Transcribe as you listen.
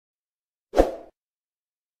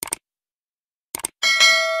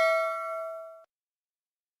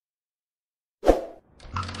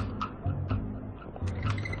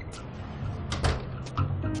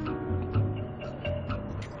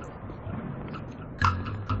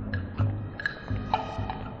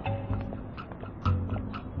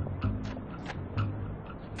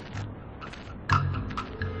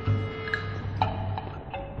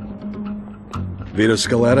Vito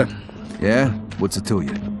Scaletta? Yeah? What's it to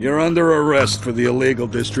you? You're under arrest for the illegal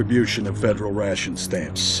distribution of federal ration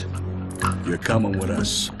stamps. You're coming with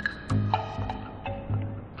us.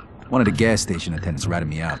 One of the gas station attendants ratted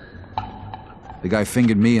me out. The guy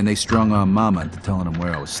fingered me and they strung on Mama into telling him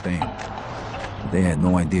where I was staying. But they had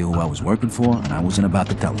no idea who I was working for, and I wasn't about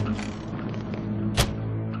to tell them.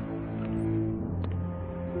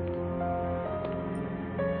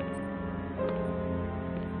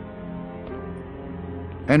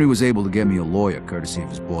 Henry was able to get me a lawyer, courtesy of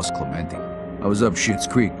his boss, Clemente. I was up Schitt's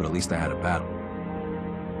Creek, but at least I had a battle.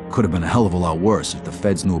 Could have been a hell of a lot worse if the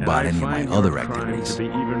feds knew about any of my other activities. To be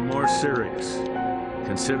even more serious,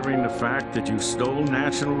 considering the fact that you stole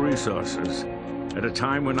national resources at a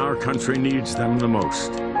time when our country needs them the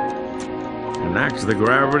most. An act the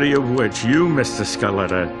gravity of which you, Mr.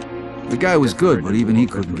 Scaletta... The guy was good, but even he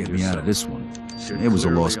couldn't get me out of this one. It was a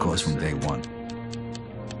lost cause from day one.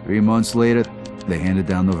 3 months later, they handed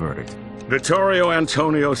down the verdict. Vittorio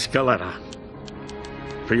Antonio Scaletta,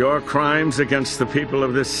 for your crimes against the people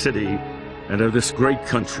of this city and of this great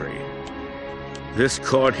country, this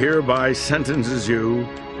court hereby sentences you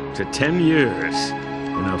to 10 years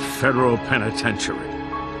in a federal penitentiary.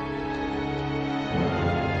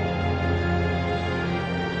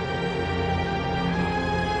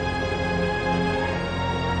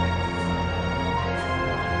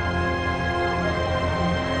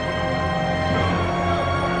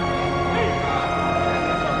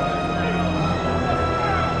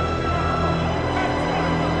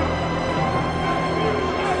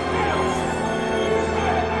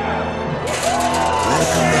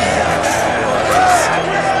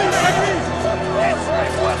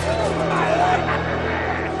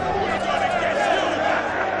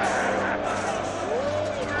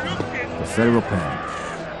 Federal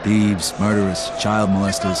pen. Thieves, murderers, child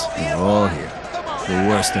molesters, they're all here. The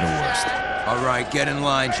worst of the worst. All right, get in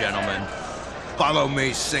line, gentlemen. Follow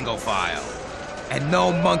me single file. And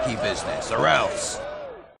no monkey business, or else.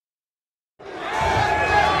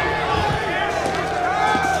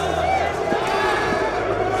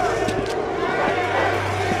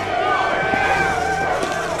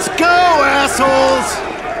 Let's go,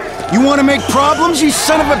 assholes! You want to make problems, you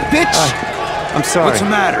son of a bitch? I'm sorry. What's the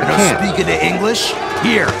matter? No speaking to English?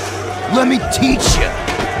 Here, let me teach you.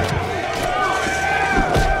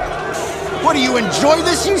 What, do you enjoy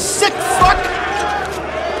this, you sick fuck?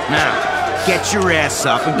 Now, get your ass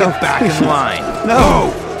up and get back in line. No!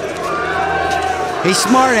 Hey,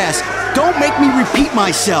 smartass, don't make me repeat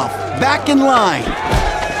myself. Back in line.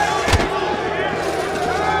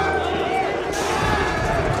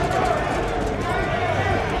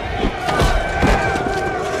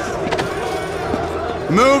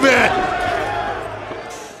 Move it!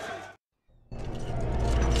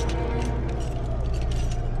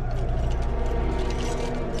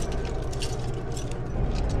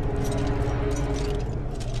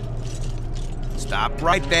 Stop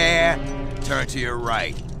right there. Turn to your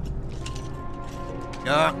right.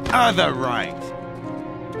 Your other right.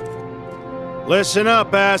 Listen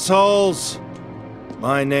up, assholes.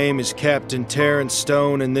 My name is Captain Terrence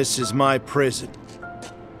Stone, and this is my prison.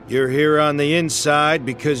 You're here on the inside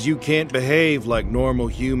because you can't behave like normal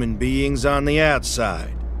human beings on the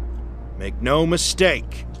outside. Make no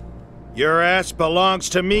mistake. Your ass belongs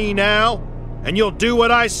to me now, and you'll do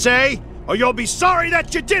what I say, or you'll be sorry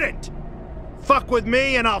that you didn't! Fuck with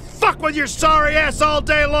me, and I'll fuck with your sorry ass all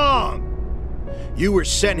day long! You were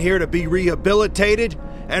sent here to be rehabilitated,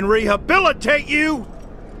 and rehabilitate you,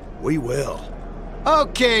 we will.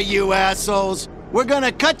 Okay, you assholes. We're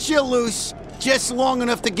gonna cut you loose. Just long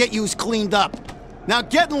enough to get yous cleaned up. Now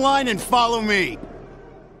get in line and follow me.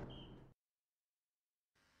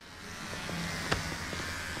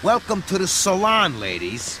 Welcome to the salon,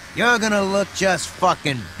 ladies. You're gonna look just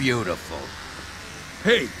fucking beautiful.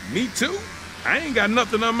 Hey, me too? I ain't got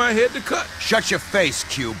nothing on my head to cut. Shut your face,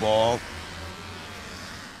 cue ball.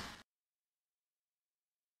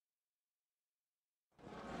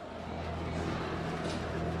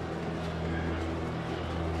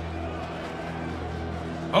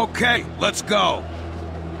 Okay, let's go.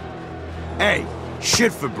 Hey,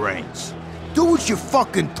 shit for brains. Do what you're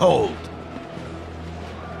fucking told.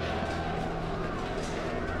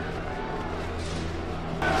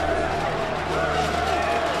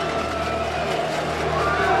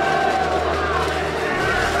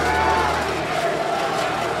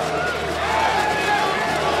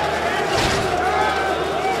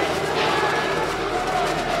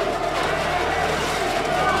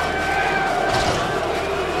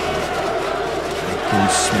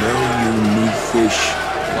 Smell you, new fish.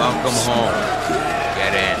 Welcome home.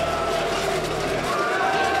 Get in.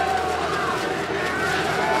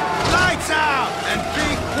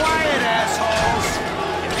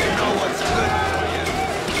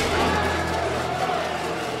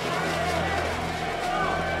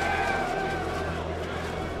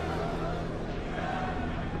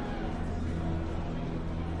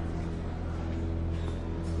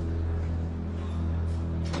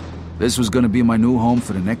 This was gonna be my new home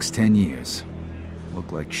for the next 10 years.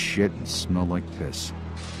 Looked like shit and smelled like piss.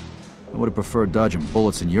 I would have preferred dodging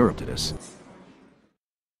bullets in Europe to this.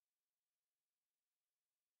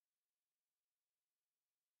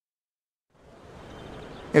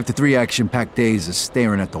 After 3 action-packed days of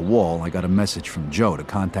staring at the wall, I got a message from Joe to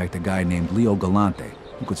contact a guy named Leo Galante,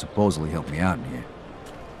 who could supposedly help me out in here.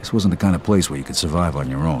 This wasn't the kind of place where you could survive on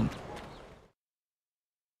your own.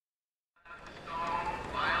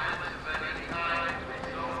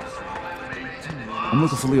 I'm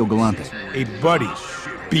looking for Leo Galante. Hey, buddy,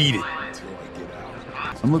 beat it.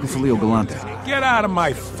 I'm looking for Leo Galante. Get out of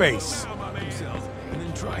my face.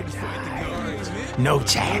 No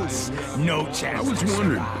chance. No chance. I was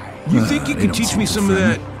wondering, you think you can teach me some of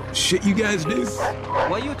that shit you guys do?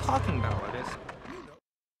 What are you talking about, Otis?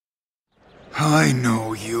 I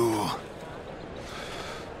know you.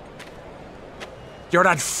 You're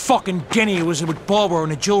that fucking guinea who was with Barbara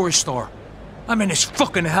in a jewelry store. I'm in this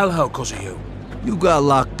fucking hellhole because of you. You got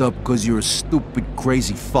locked up because you're a stupid,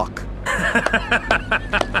 crazy fuck.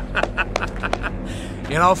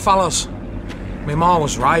 You know, fellas, my mom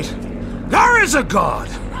was right. There is a God!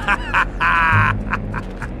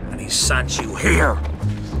 And he sent you here,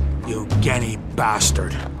 you guinea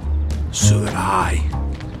bastard, so that I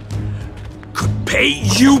could pay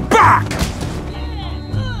you back!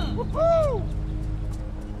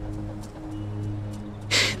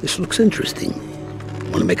 This looks interesting.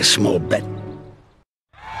 Want to make a small bet?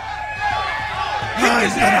 I'm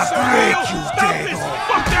gonna break you, Diego.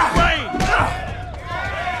 Fuck that rain!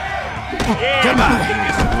 Come on.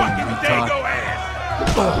 This fucking Dago ass!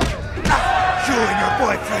 You and your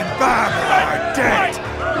boyfriend Barbara are dead.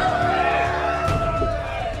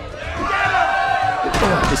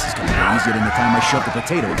 This is gonna be easier than the time I shoved a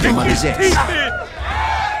potato in him on his ass.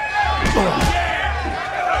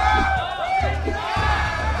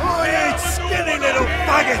 I ain't skinny little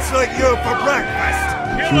faggots like you for breakfast.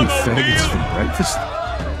 You faggots for breakfast?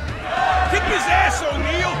 Kick his ass,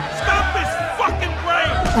 O'Neill! Stop his fucking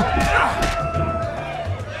brain!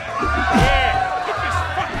 Yeah, kick his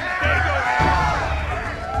fucking Dago ass!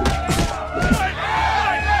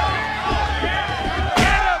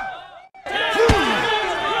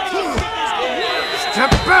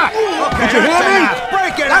 Step back! Okay, Did you hear me?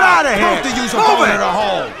 Break it Get out out of here! Both of you's going in a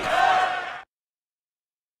hole!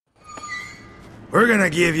 We're gonna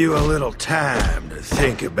give you a little time to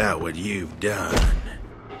think about what you've done.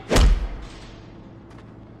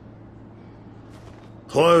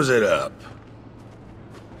 Close it up.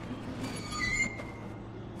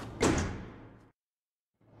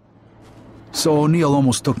 So O'Neill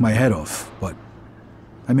almost took my head off, but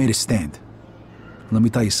I made a stand. Let me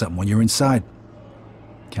tell you something, when you're inside,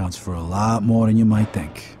 it counts for a lot more than you might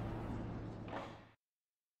think.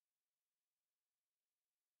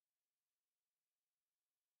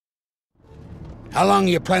 How long are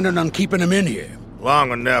you planning on keeping him in here?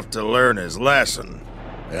 Long enough to learn his lesson.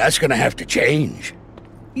 That's gonna have to change.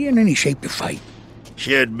 He in any shape to fight?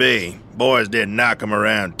 Should be. Boys didn't knock him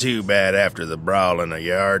around too bad after the brawl in the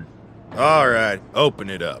yard. All right, open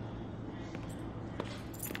it up.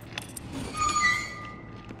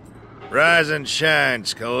 Rise and shine,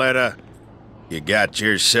 Scaletta. You got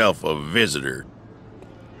yourself a visitor.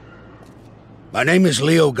 My name is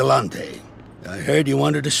Leo Galante. I heard you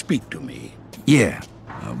wanted to speak to me. Yeah,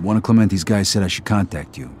 one of Clemente's guys said I should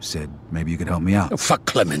contact you. Said maybe you could help me out. Oh, fuck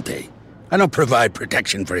Clemente. I don't provide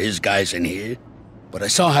protection for his guys in here. But I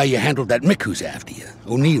saw how you handled that Mick who's after you,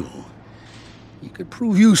 O'Neill. You could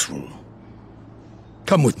prove useful.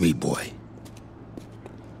 Come with me, boy.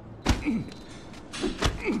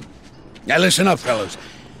 Now listen up, fellas.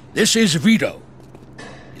 This is Vito.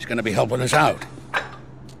 He's gonna be helping us out.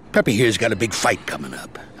 Pepe here's got a big fight coming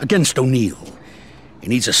up, against O'Neill. He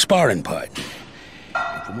needs a sparring partner.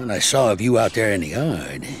 And from what I saw of you out there in the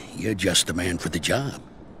yard, you're just the man for the job.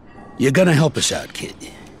 You're gonna help us out, kid.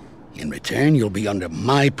 In return, you'll be under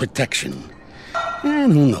my protection.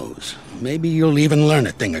 And who knows, maybe you'll even learn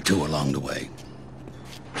a thing or two along the way.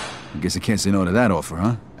 I guess I can't say no to that offer,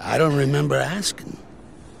 huh? I don't remember asking.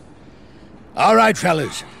 All right,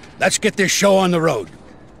 fellas, let's get this show on the road.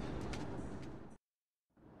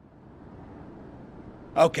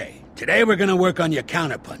 Okay, today we're gonna work on your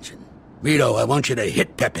counterpunching. Vito, I want you to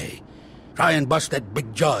hit Pepe. Try and bust that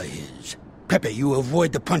big jaw of his. Pepe, you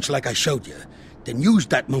avoid the punch like I showed you. Then use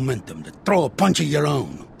that momentum to throw a punch of your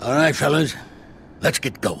own. All right, fellas, let's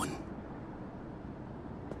get going.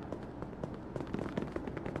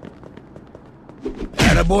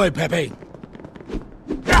 Attaboy, Pepe.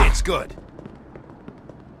 It's good.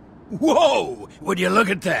 Whoa! Would you look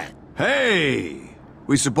at that? Hey!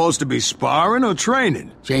 We supposed to be sparring or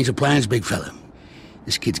training? Change of plans, big fella.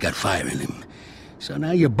 This kid's got fire in him. So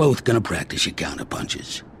now you're both gonna practice your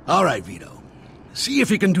counterpunches. All right, Vito. See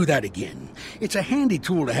if you can do that again. It's a handy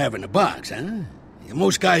tool to have in the box, huh?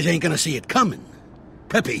 Most guys ain't gonna see it coming.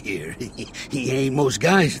 Pepe here, he ain't most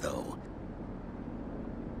guys, though.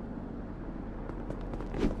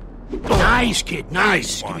 Nice, kid,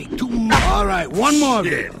 nice. Give me 2 more. All right, 1 more.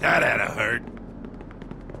 Shit, that had to hurt.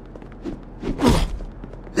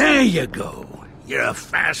 There you go. You're a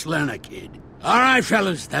fast learner, kid. All right,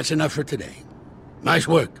 fellas, that's enough for today. Nice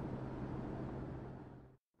work.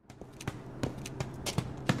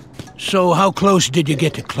 So, how close did you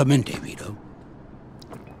get to Clemente, Vito?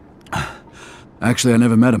 Actually, I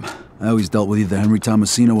never met him. I always dealt with either Henry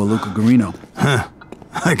Tomasino or Luca Guarino. Huh.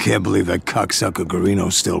 I can't believe that cocksucker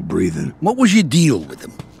Guarino's still breathing. What was your deal with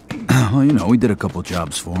him? Well, you know, we did a couple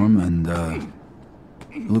jobs for him, and,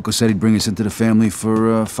 Luca said he'd bring us into the family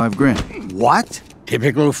for, $5 grand. What?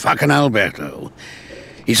 Typical fucking Alberto.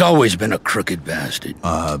 He's always been a crooked bastard.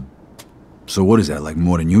 So what is that, like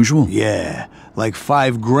more than usual? Yeah, like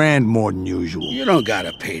 $5 grand more than usual. You don't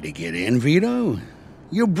gotta pay to get in, Vito.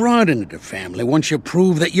 You're brought into the family once you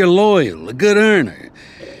prove that you're loyal, a good earner.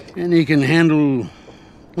 And he can handle,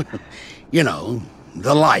 you know,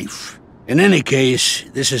 the life. In any case,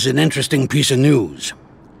 this is an interesting piece of news.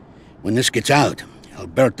 When this gets out,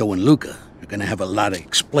 Alberto and Luca are gonna have a lot of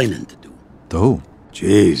explaining to do. To who?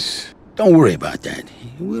 Jeez. Don't worry about that.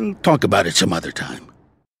 We'll talk about it some other time.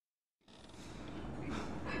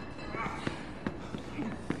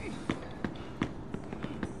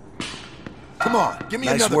 Come on, give me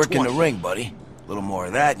nice another work 20. in the ring, buddy. A little more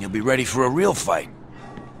of that and you'll be ready for a real fight.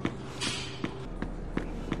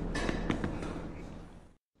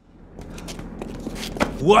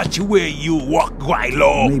 Watch where you walk,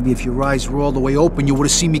 Guaylo. Maybe if your eyes were all the way open, you would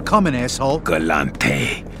have seen me coming, asshole.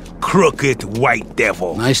 Galante. Crooked white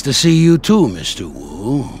devil. Nice to see you too, Mr.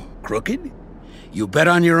 Wu. Crooked? You bet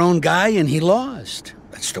on your own guy and he lost.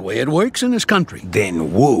 That's the way it works in this country.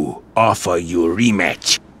 Then Wu offer you a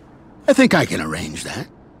rematch. I think I can arrange that.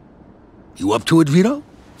 You up to it, Vito?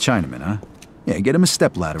 Chinaman, huh? Yeah, get him a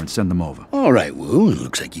stepladder and send him over. All right, Wu. It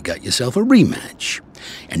looks like you got yourself a rematch.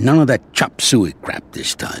 And none of that chop suey crap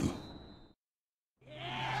this time.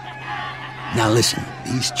 Now listen,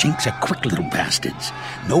 these chinks are quick little bastards.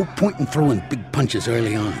 No point in throwing big punches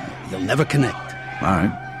early on. You'll never connect. All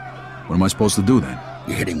right. What am I supposed to do then?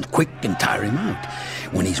 You hit him quick and tire him out.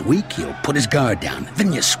 When he's weak, he'll put his guard down.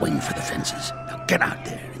 Then you swing for the fences. Now get out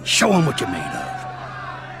there and show him what you're made of.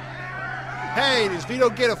 Hey, does Vito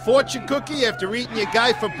get a fortune cookie after eating your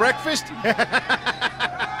guy for breakfast?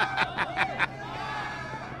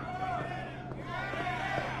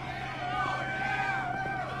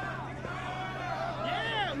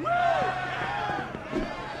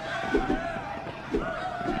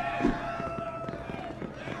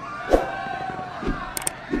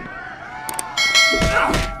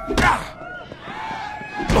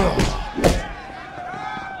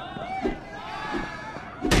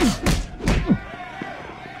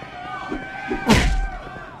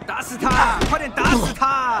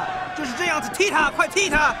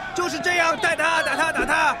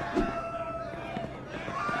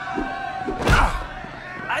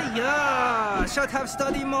 Should have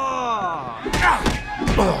studied more.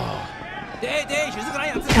 对对，就是这个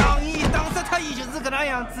样子。当一当时他也就是这个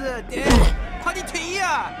样子。对，快点退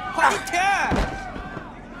呀，快点退！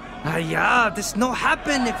哎呀 ，this no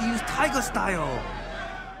happen if you use tiger style.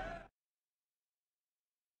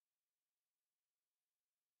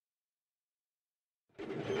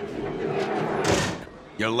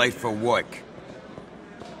 You're late for work.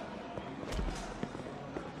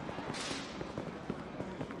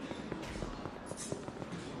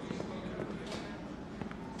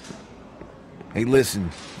 Hey, listen,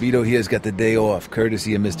 Vito here's got the day off,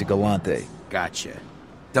 courtesy of Mr. Galante. Gotcha.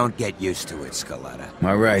 Don't get used to it, Scaletta.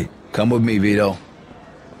 All right, come with me, Vito.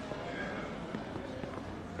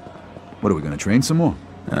 What, are we gonna train some more?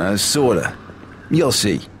 Sorta. You'll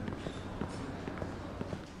see.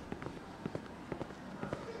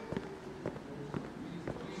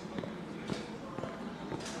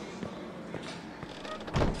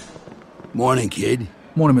 Morning, kid.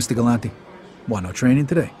 Morning, Mr. Galante. Why, no training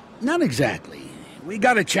today? Not exactly. We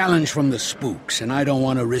got a challenge from the spooks, and I don't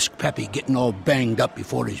want to risk Pepe getting all banged up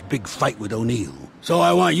before his big fight with O'Neill. So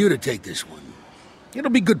I want you to take this one.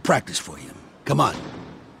 It'll be good practice for you. Come on.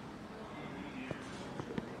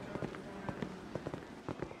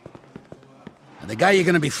 Now, the guy you're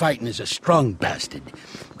gonna be fighting is a strong bastard,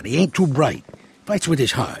 but he ain't too bright. Fights with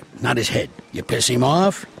his heart, not his head. You piss him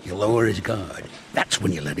off, you lower his guard. That's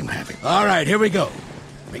when you let him have it. All right, here we go.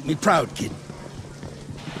 Make me proud, kid.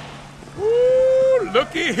 Ooh,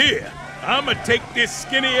 looky here. I'ma take this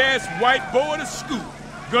skinny-ass white boy to school.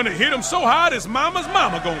 Gonna hit him so hard his mama's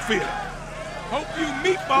mama gonna feel it. Hope you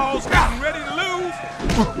meatballs getting ready to lose.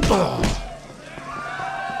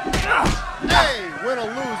 Hey, win or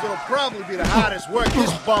lose, it'll probably be the hardest work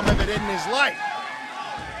this bum ever did in his life.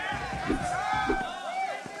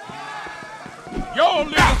 Your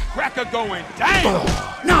little cracker going down.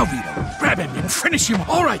 Now, Vito, grab him and finish him.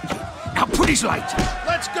 All right, kid. Now put his lights out.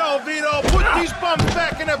 Let's go, Vito. Put these bums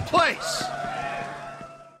back in their place.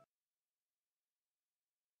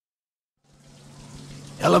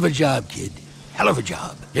 Hell of a job, kid. Hell of a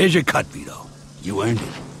job. Here's your cut, Vito. You earned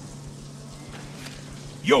it.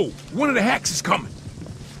 Yo, one of the hacks is coming.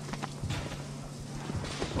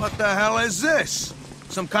 What the hell is this?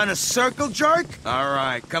 Some kind of circle jerk? All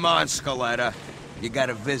right, come on, Scaletta. You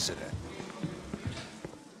got a visitor.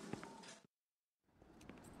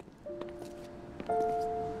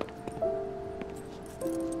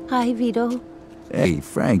 Hi, Vito. Hey,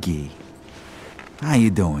 Frankie. How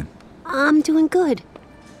you doing? I'm doing good.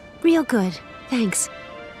 Real good, thanks.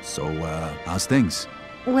 So, how's things?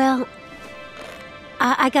 Well,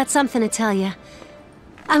 I got something to tell you.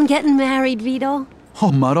 I'm getting married, Vito.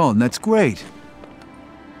 Oh, Maron, that's great.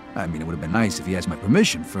 I mean, it would have been nice if he asked my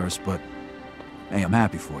permission first, but... Hey, I'm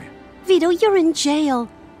happy for you. Vito, you're in jail.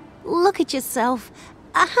 Look at yourself.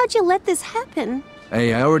 How'd you let this happen?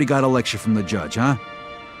 Hey, I already got a lecture from the judge, huh?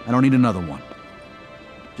 I don't need another one.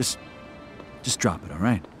 Just drop it, all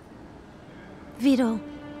right? Vito,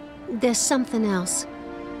 there's something else.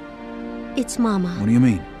 It's Mama. What do you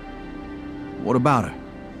mean? What about her?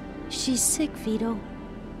 She's sick, Vito.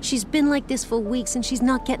 She's been like this for weeks and she's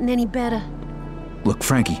not getting any better. Look,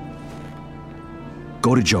 Frankie.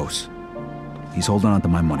 Go to Joe's. He's holding on to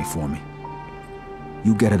my money for me.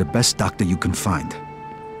 You get her the best doctor you can find.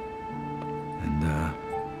 And,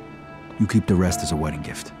 you keep the rest as a wedding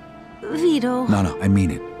gift. Vito... No, I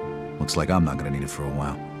mean it. Looks like I'm not gonna need it for a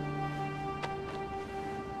while.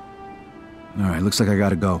 Alright, looks like I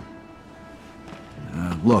gotta go.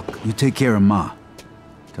 Look, you take care of Ma.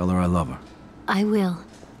 Tell her I love her. I will.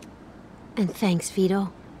 And thanks,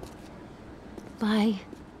 Vito. Bye.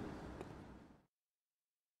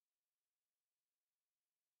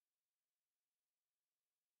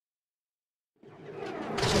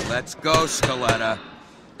 Let's go, Scaletta.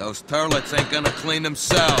 Those turlets ain't gonna clean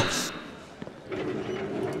themselves.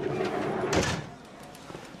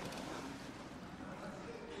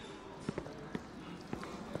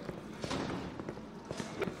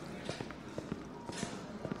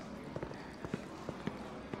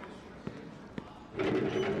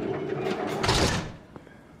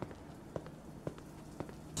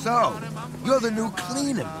 So, you're the new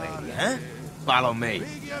cleaning lady, huh? Follow me.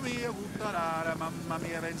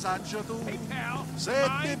 Hey, pal.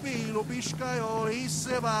 Sette filo piscaioli,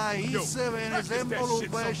 se vai, se vene, sempre lo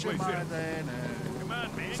pesce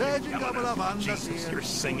Jesus, you're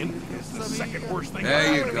singing. It's the second worst thing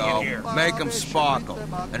There you I've go. here. Make them sparkle.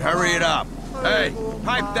 And hurry it up. Hey,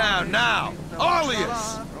 pipe down now. All of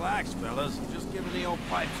yous. Relax, fellas. Just giving the old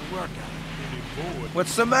pipes a workout.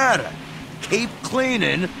 What's the matter? Keep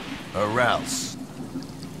cleaning, or else.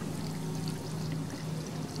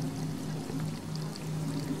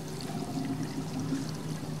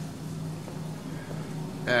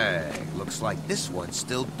 Hey, looks like this one's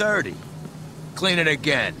still dirty. Clean it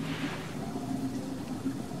again.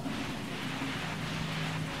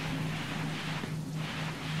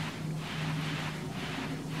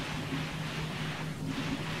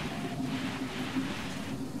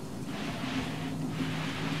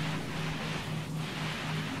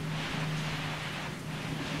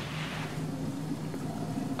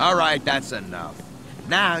 All right, that's enough.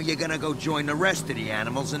 Now you're gonna go join the rest of the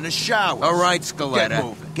animals in the showers. All right, Scaletta. Get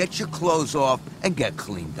moving. Get your clothes off and get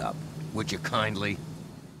cleaned up. Would you kindly?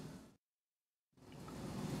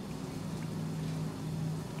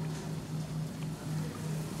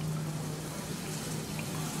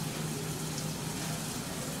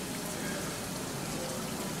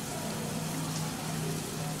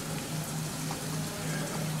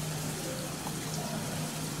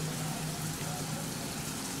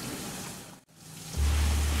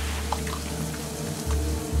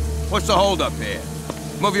 What's the holdup here?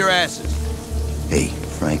 Move your asses. Hey,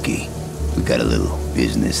 Frankie, we got a little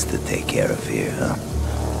business to take care of here, huh?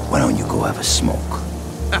 Why don't you go have a smoke?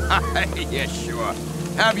 Yeah, sure.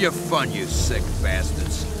 Have your fun, you sick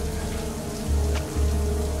bastards.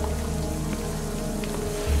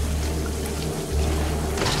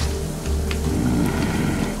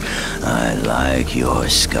 I like your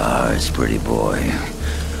scars, pretty boy.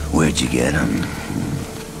 Where'd you get them?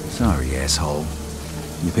 Sorry, asshole.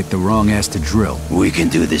 You picked the wrong ass to drill. We can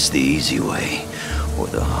do this the easy way, or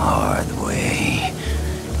the hard way.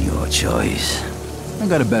 Your choice. I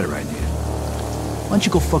got a better idea. Why don't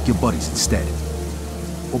you go fuck your buddies instead?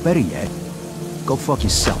 Or better yet, go fuck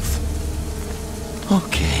yourself.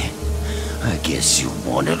 Okay. I guess you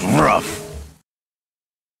want it rough.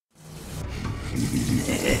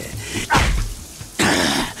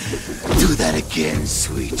 Do that again,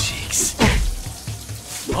 sweet cheeks.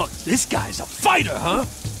 Look, this guy's a fighter, huh?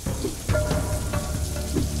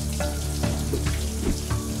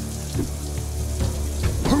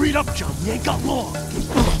 Hurry it up, John. You ain't got long.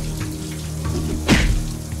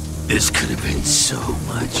 This could have been so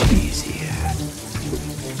much easier.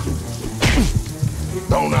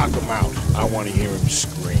 Don't knock him out. I want to hear him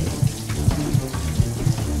scream.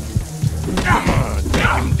 Come on, take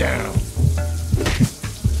him down.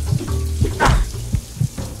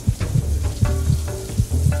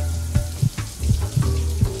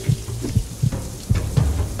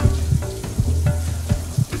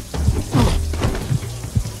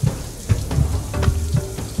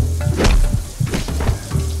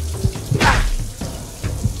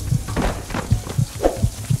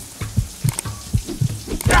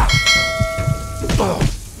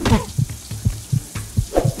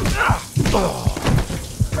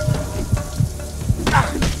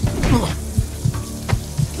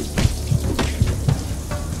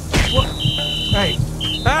 Hey!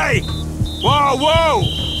 Hey! Whoa, whoa!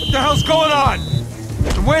 What the hell's going on?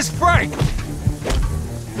 And where's Frank?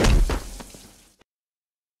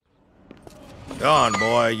 Go on,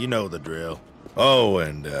 boy. You know the drill. Oh,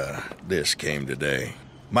 and, this came today.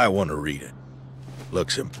 Might want to read it.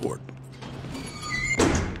 Looks important.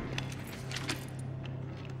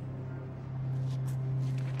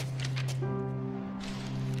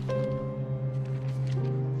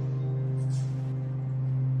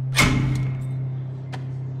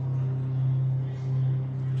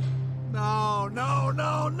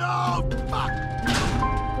 No! Fuck!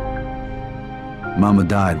 Mama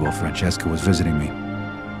died while Francesca was visiting me.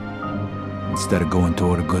 Instead of going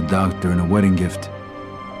toward a good doctor and a wedding gift,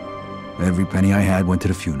 every penny I had went to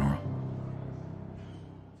the funeral.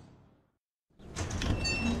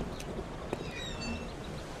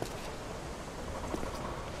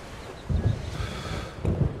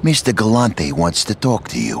 Mr. Galante wants to talk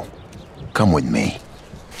to you. Come with me.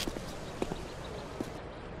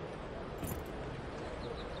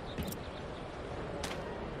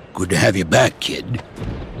 Good to have you back, kid.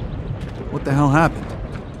 What the hell happened?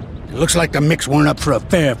 It looks like the Micks weren't up for a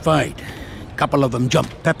fair fight. A couple of them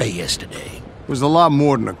jumped Pepe yesterday. It was a lot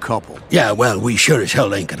more than a couple. Yeah, well, we sure as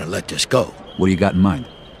hell ain't gonna let this go. What do you got in mind?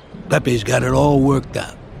 Pepe's got it all worked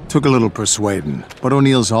out. Took a little persuading, but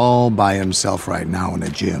O'Neill's all by himself right now in the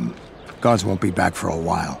gym. Guards won't be back for a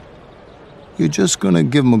while. You're just gonna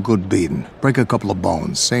give him a good beating. Break a couple of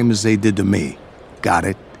bones, same as they did to me. Got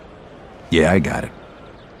it? Yeah, I got it.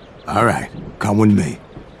 All right, come with me.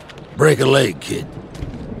 Break a leg, kid.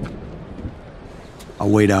 I'll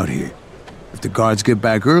wait out here. If the guards get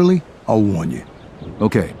back early, I'll warn you.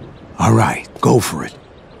 Okay. All right, go for it.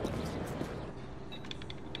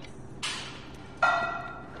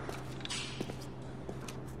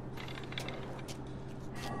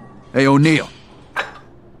 Hey, O'Neill.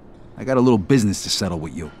 I got a little business to settle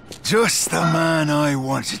with you. Just the man I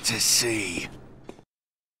wanted to see.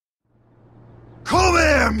 Come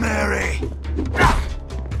here, Mary!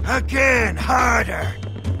 Again, harder!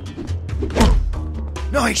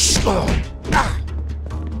 Nice!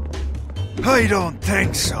 I don't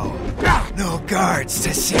think so. No guards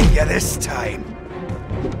to see you this time.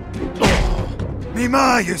 Me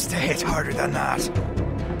ma used to hit harder than that.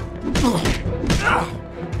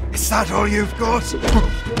 Is that all you've got?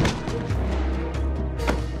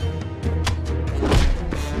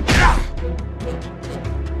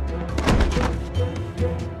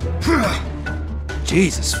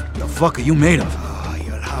 Jesus, the fuck are you made of? Oh,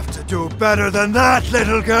 you'll have to do better than that,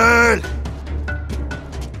 little girl!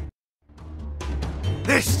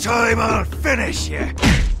 This time I'll finish you!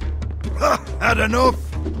 Had enough?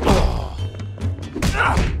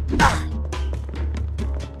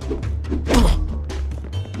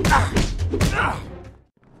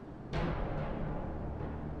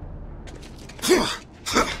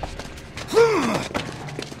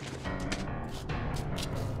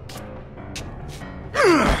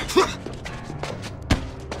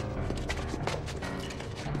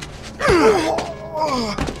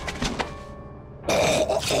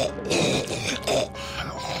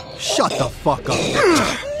 Shut the fuck up.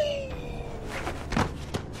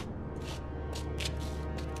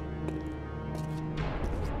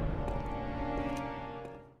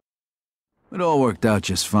 It all worked out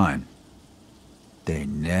just fine. They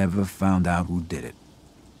never found out who did it.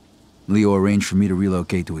 Leo arranged for me to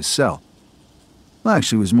relocate to his cell. Well,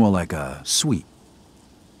 actually, it was more like a suite.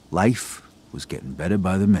 Life was getting better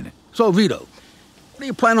by the minute. So, Vito, what do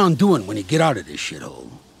you plan on doing when you get out of this shithole?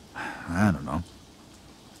 I don't know.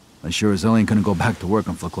 I sure as hell ain't gonna go back to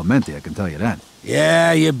working for Clemente, I can tell you that.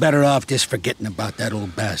 Yeah, you're better off just forgetting about that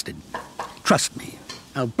old bastard. Trust me,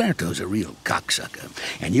 Alberto's a real cocksucker,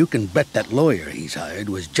 and you can bet that lawyer he's hired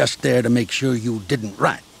was just there to make sure you didn't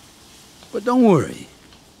rat. But don't worry.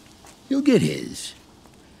 You'll get his.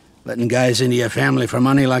 Letting guys into your family for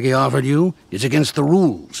money like he offered you is against the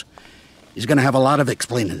rules. He's gonna have a lot of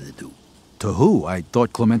explaining to do. To who? I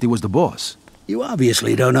thought Clemente was the boss. You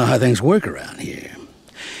obviously don't know how things work around here.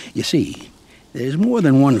 You see, there's more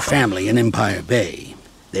than one family in Empire Bay.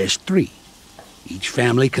 There's 3. Each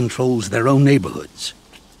family controls their own neighborhoods.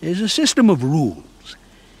 There's a system of rules.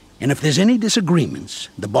 And if there's any disagreements,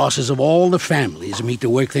 the bosses of all the families meet to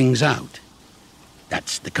work things out.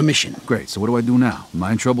 That's the commission. Great, so what do I do now? Am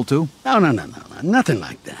I in trouble too? No, nothing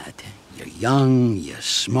like that. You're young, you're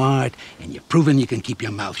smart, and you've proven you can keep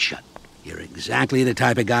your mouth shut. You're exactly the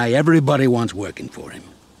type of guy everybody wants working for him.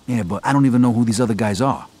 Yeah, but I don't even know who these other guys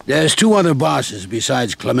are. There's 2 other bosses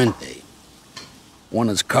besides Clemente. One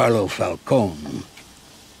is Carlo Falcone.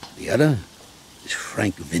 The other is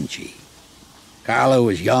Frank Vinci. Carlo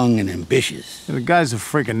is young and ambitious. The guy's a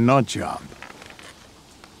freaking nut job.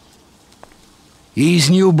 He's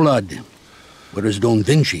new blood, whereas Don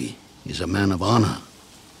Vinci is a man of honor.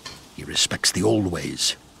 He respects the old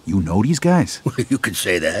ways. You know these guys? You could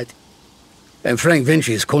say that. And Frank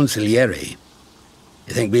Vinci is consigliere.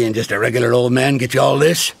 You think being just a regular old man gets you all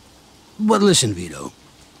this? But listen, Vito.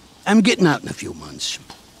 I'm getting out in a few months.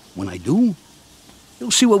 When I do,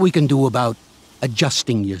 you'll see what we can do about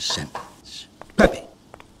adjusting your sentence. Pepe,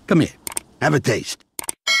 come here. Have a taste.